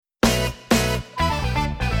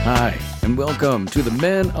Hi, and welcome to the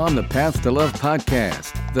Men on the Path to Love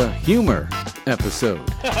podcast, the humor episode.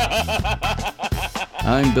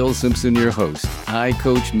 I'm Bill Simpson, your host. I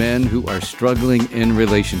coach men who are struggling in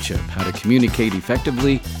relationship, how to communicate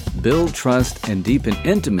effectively, build trust, and deepen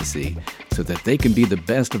intimacy so that they can be the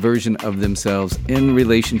best version of themselves in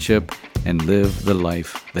relationship and live the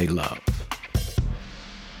life they love.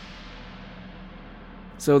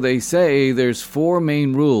 So they say there's 4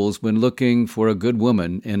 main rules when looking for a good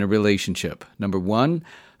woman in a relationship. Number 1,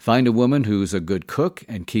 find a woman who's a good cook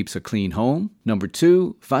and keeps a clean home. Number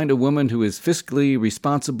 2, find a woman who is fiscally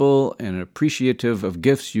responsible and appreciative of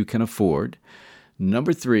gifts you can afford.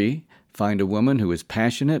 Number 3, find a woman who is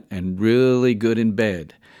passionate and really good in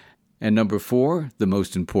bed. And number 4, the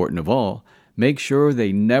most important of all, make sure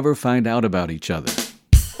they never find out about each other.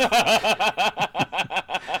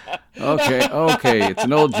 Okay, it's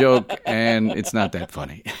an old joke, and it's not that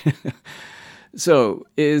funny. So,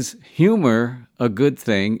 is humor a good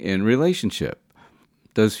thing in relationship?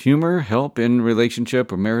 Does humor help in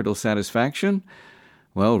relationship or marital satisfaction?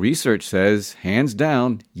 Well, research says, hands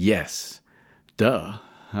down, yes. Duh.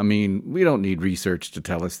 I mean, we don't need research to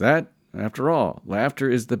tell us that. After all, laughter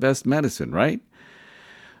is the best medicine, right?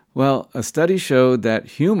 Well, a study showed that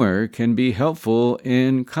humor can be helpful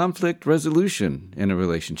in conflict resolution in a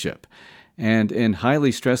relationship. And in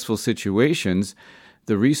highly stressful situations,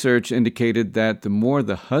 the research indicated that the more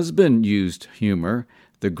the husband used humor,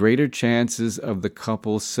 the greater chances of the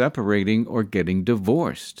couple separating or getting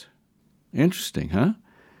divorced. Interesting, huh?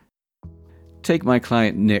 Take my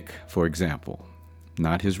client Nick, for example.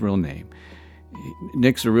 Not his real name.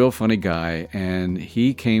 Nick's a real funny guy, and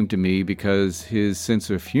he came to me because his sense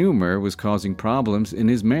of humor was causing problems in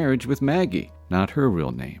his marriage with Maggie, not her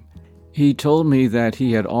real name. He told me that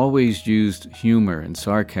he had always used humor and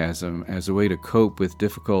sarcasm as a way to cope with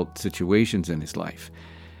difficult situations in his life,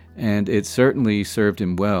 and it certainly served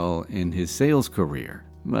him well in his sales career,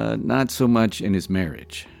 but not so much in his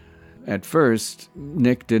marriage. At first,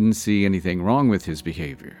 Nick didn't see anything wrong with his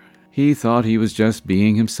behavior. He thought he was just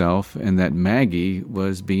being himself and that Maggie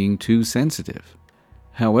was being too sensitive.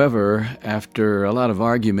 However, after a lot of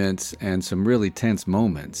arguments and some really tense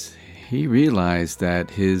moments, he realized that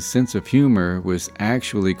his sense of humor was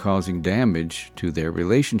actually causing damage to their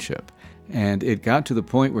relationship. And it got to the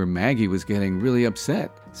point where Maggie was getting really upset,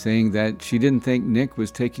 saying that she didn't think Nick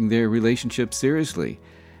was taking their relationship seriously,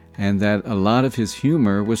 and that a lot of his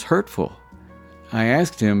humor was hurtful. I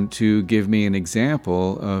asked him to give me an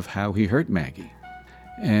example of how he hurt Maggie.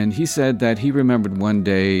 And he said that he remembered one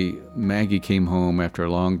day Maggie came home after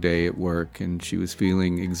a long day at work and she was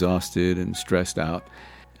feeling exhausted and stressed out.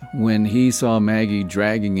 When he saw Maggie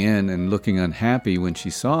dragging in and looking unhappy when she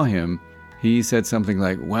saw him, he said something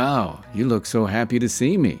like, "Wow, you look so happy to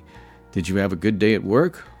see me. Did you have a good day at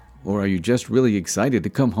work? Or are you just really excited to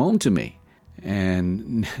come home to me?"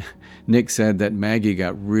 And Nick said that Maggie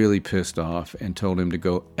got really pissed off and told him to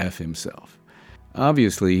go F himself.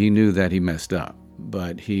 Obviously, he knew that he messed up,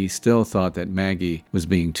 but he still thought that Maggie was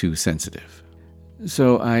being too sensitive.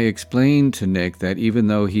 So I explained to Nick that even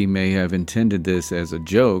though he may have intended this as a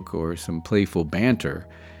joke or some playful banter,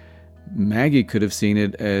 Maggie could have seen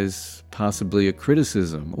it as possibly a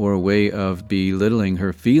criticism or a way of belittling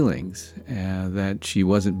her feelings, that she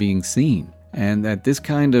wasn't being seen. And that this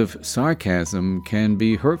kind of sarcasm can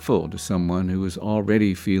be hurtful to someone who is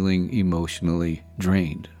already feeling emotionally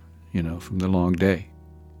drained, from the long day.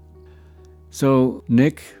 So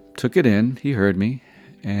Nick took it in, he heard me,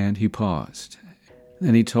 and he paused.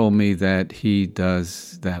 Then he told me that he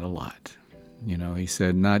does that a lot. He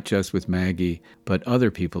said not just with Maggie, but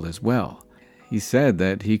other people as well. He said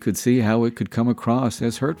that he could see how it could come across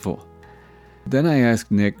as hurtful. Then I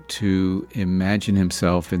asked Nick to imagine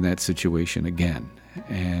himself in that situation again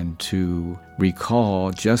and to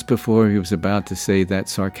recall just before he was about to say that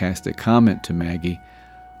sarcastic comment to Maggie,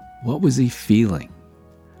 what was he feeling?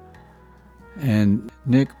 And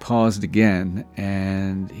Nick paused again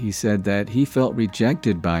and he said that he felt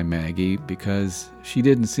rejected by Maggie because she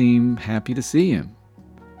didn't seem happy to see him.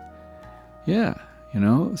 Yeah,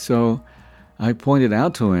 so I pointed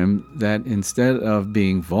out to him that instead of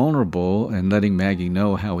being vulnerable and letting Maggie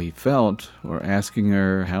know how he felt or asking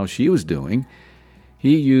her how she was doing,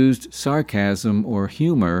 he used sarcasm or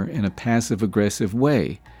humor in a passive-aggressive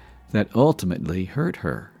way that ultimately hurt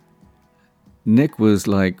her. Nick was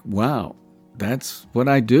like, wow, that's what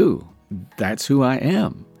I do. That's who I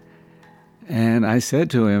am. And I said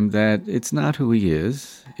to him that it's not who he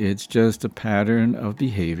is. It's just a pattern of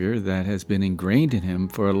behavior that has been ingrained in him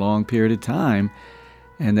for a long period of time,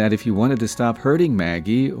 and that if he wanted to stop hurting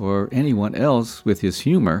Maggie or anyone else with his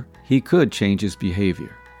humor, he could change his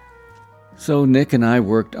behavior. So Nick and I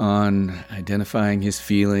worked on identifying his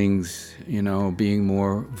feelings, being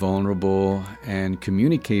more vulnerable and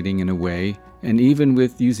communicating in a way, and even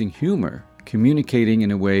with using humor, communicating in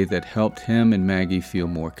a way that helped him and Maggie feel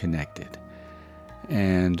more connected.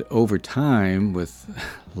 And over time, with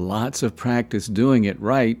lots of practice doing it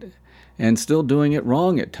right and still doing it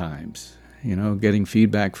wrong at times, getting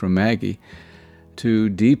feedback from Maggie, to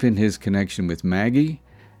deepen his connection with Maggie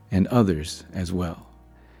and others as well.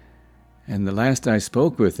 And the last I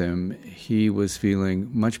spoke with him, he was feeling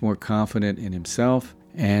much more confident in himself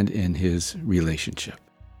and in his relationship.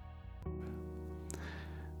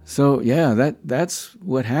 So yeah, that's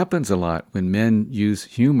what happens a lot when men use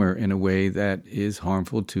humor in a way that is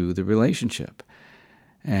harmful to the relationship.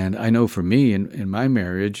 And I know for me, in my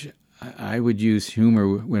marriage, I would use humor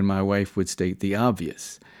when my wife would state the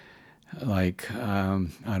obvious. Like,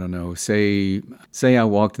 I don't know, say I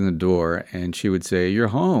walked in the door and she would say, "You're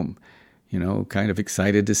home," kind of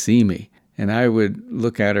excited to see me. And I would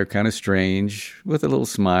look at her kind of strange with a little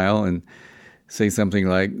smile and say something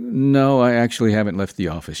like, "No, I actually haven't left the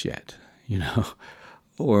office yet,"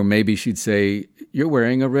 Or maybe she'd say, "You're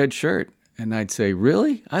wearing a red shirt." And I'd say,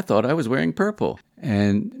 "Really? I thought I was wearing purple."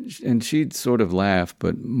 And she'd sort of laugh,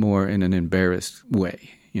 but more in an embarrassed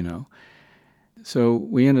way, So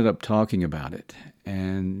we ended up talking about it.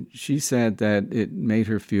 And she said that it made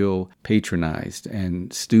her feel patronized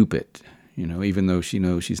and stupid, even though she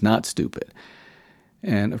knows she's not stupid.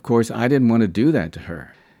 And of course, I didn't want to do that to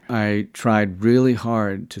her. I tried really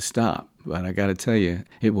hard to stop, but I got to tell you,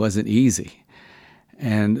 it wasn't easy.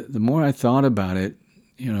 And the more I thought about it,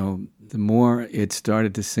 the more it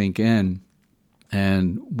started to sink in.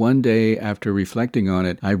 And one day after reflecting on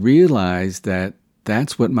it, I realized that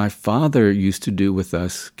that's what my father used to do with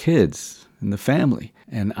us kids in the family.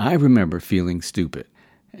 And I remember feeling stupid.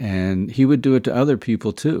 And he would do it to other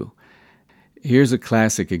people too. Here's a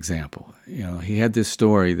classic example. He had this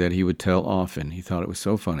story that he would tell often. He thought it was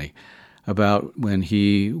so funny about when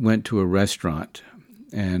he went to a restaurant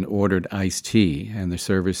and ordered iced tea, and the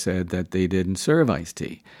server said that they didn't serve iced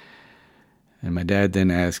tea. And my dad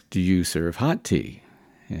then asked, "Do you serve hot tea?"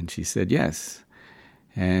 And she said, "Yes."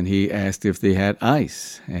 And he asked if they had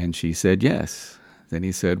ice, and she said, "Yes." Then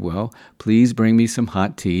he said, "Well, please bring me some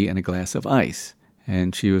hot tea and a glass of ice."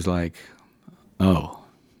 And she was like, "Oh,"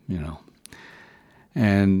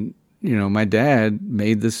 And, my dad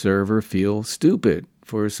made the server feel stupid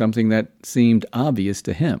for something that seemed obvious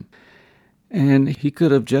to him. And he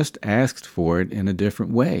could have just asked for it in a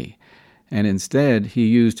different way. And instead, he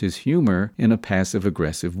used his humor in a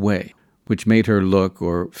passive-aggressive way, which made her look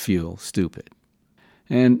or feel stupid.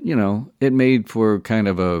 And, it made for kind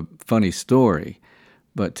of a funny story.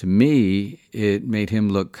 But to me, it made him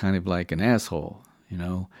look kind of like an asshole,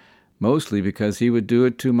 mostly because he would do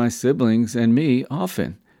it to my siblings and me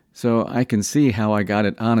often. So I can see how I got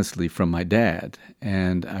it honestly from my dad,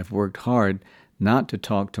 and I've worked hard not to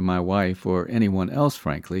talk to my wife or anyone else,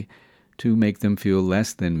 frankly, to make them feel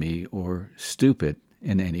less than me or stupid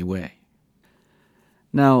in any way.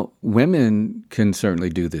 Now, women can certainly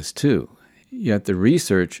do this too. Yet the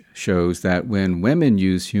research shows that when women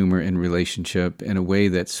use humor in relationship in a way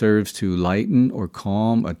that serves to lighten or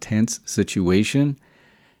calm a tense situation,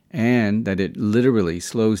 and that it literally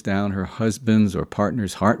slows down her husband's or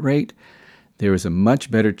partner's heart rate, there is a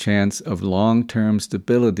much better chance of long-term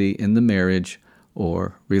stability in the marriage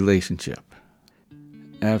or relationship.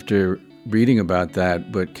 After reading about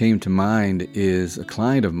that, what came to mind is a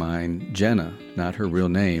client of mine, Jenna, not her real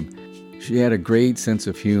name. She had a great sense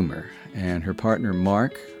of humor, and her partner,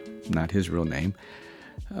 Mark, not his real name,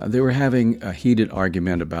 they were having a heated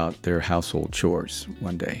argument about their household chores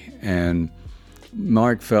one day, and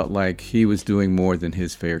Mark felt like he was doing more than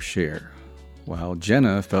his fair share, while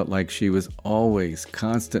Jenna felt like she was always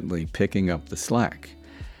constantly picking up the slack.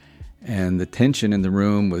 And the tension in the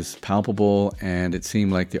room was palpable, and it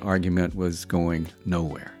seemed like the argument was going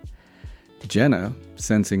nowhere. Jenna,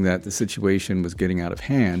 sensing that the situation was getting out of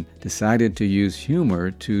hand, decided to use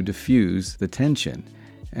humor to diffuse the tension.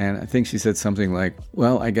 And I think she said something like,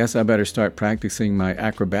 "Well, I guess I better start practicing my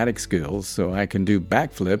acrobatic skills so I can do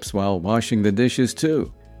backflips while washing the dishes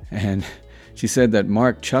too." And she said that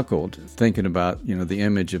Mark chuckled, thinking about, the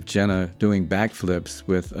image of Jenna doing backflips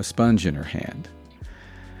with a sponge in her hand.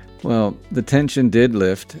 Well, the tension did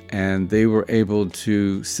lift, and they were able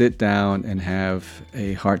to sit down and have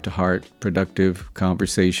a heart-to-heart, productive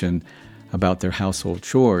conversation about their household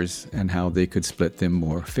chores and how they could split them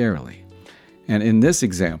more fairly. And in this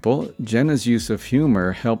example, Jenna's use of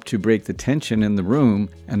humor helped to break the tension in the room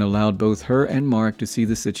and allowed both her and Mark to see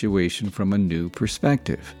the situation from a new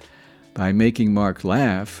perspective. By making Mark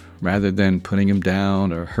laugh, rather than putting him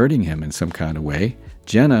down or hurting him in some kind of way,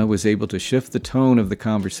 Jenna was able to shift the tone of the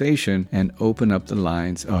conversation and open up the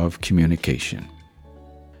lines of communication.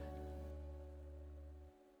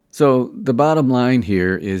 So the bottom line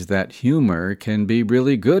here is that humor can be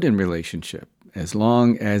really good in relationship, as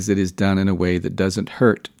long as it is done in a way that doesn't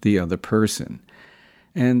hurt the other person.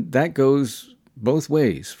 And that goes both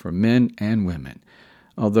ways for men and women.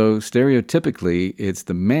 Although stereotypically, it's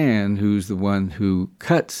the man who's the one who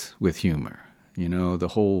cuts with humor. You know, the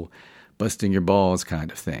whole busting your balls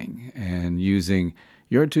kind of thing, and using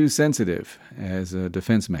 "you're too sensitive" as a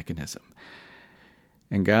defense mechanism.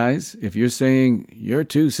 And guys, if you're saying "you're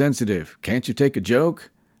too sensitive, can't you take a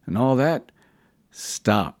joke?" and all that,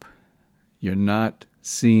 stop. You're not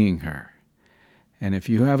seeing her. And if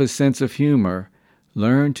you have a sense of humor,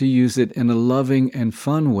 learn to use it in a loving and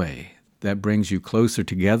fun way that brings you closer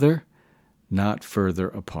together, not further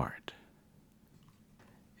apart.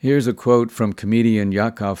 Here's a quote from comedian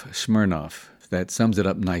Yakov Smirnoff that sums it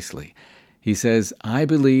up nicely. He says, "I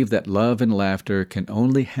believe that love and laughter can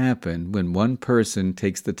only happen when one person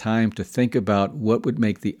takes the time to think about what would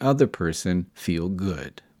make the other person feel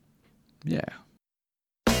good." Yeah.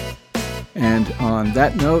 And on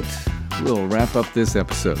that note, we'll wrap up this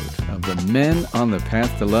episode of the Men on the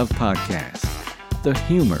Path to Love podcast, the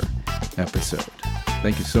humor episode.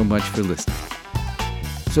 Thank you so much for listening.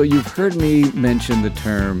 So you've heard me mention the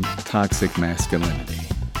term toxic masculinity,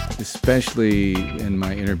 especially in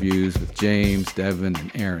my interviews with James, Devin,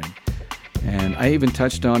 and Aaron. And I even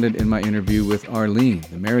touched on it in my interview with Arlene,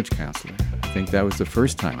 the marriage counselor. I think that was the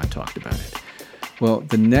first time I talked about it. Well,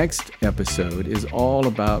 the next episode is all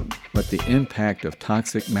about what the impact of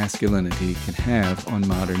toxic masculinity can have on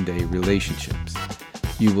modern-day relationships.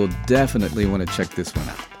 You will definitely want to check this one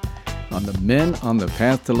out. On the Men on the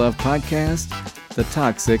Path to Love podcast, the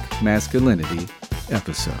Toxic Masculinity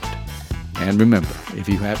episode. And remember, if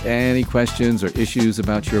you have any questions or issues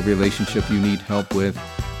about your relationship you need help with,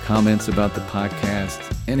 comments about the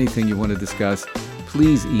podcast, anything you want to discuss,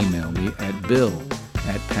 please email me at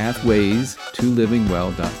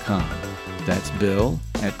bill@pathways2livingwell.com. That's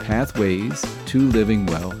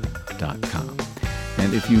bill@pathways2livingwell.com.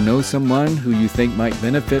 And if you know someone who you think might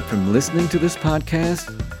benefit from listening to this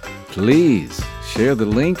podcast, please share the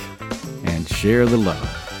link and share the love.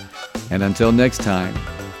 And until next time,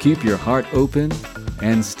 keep your heart open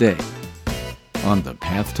and stay on the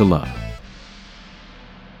path to love.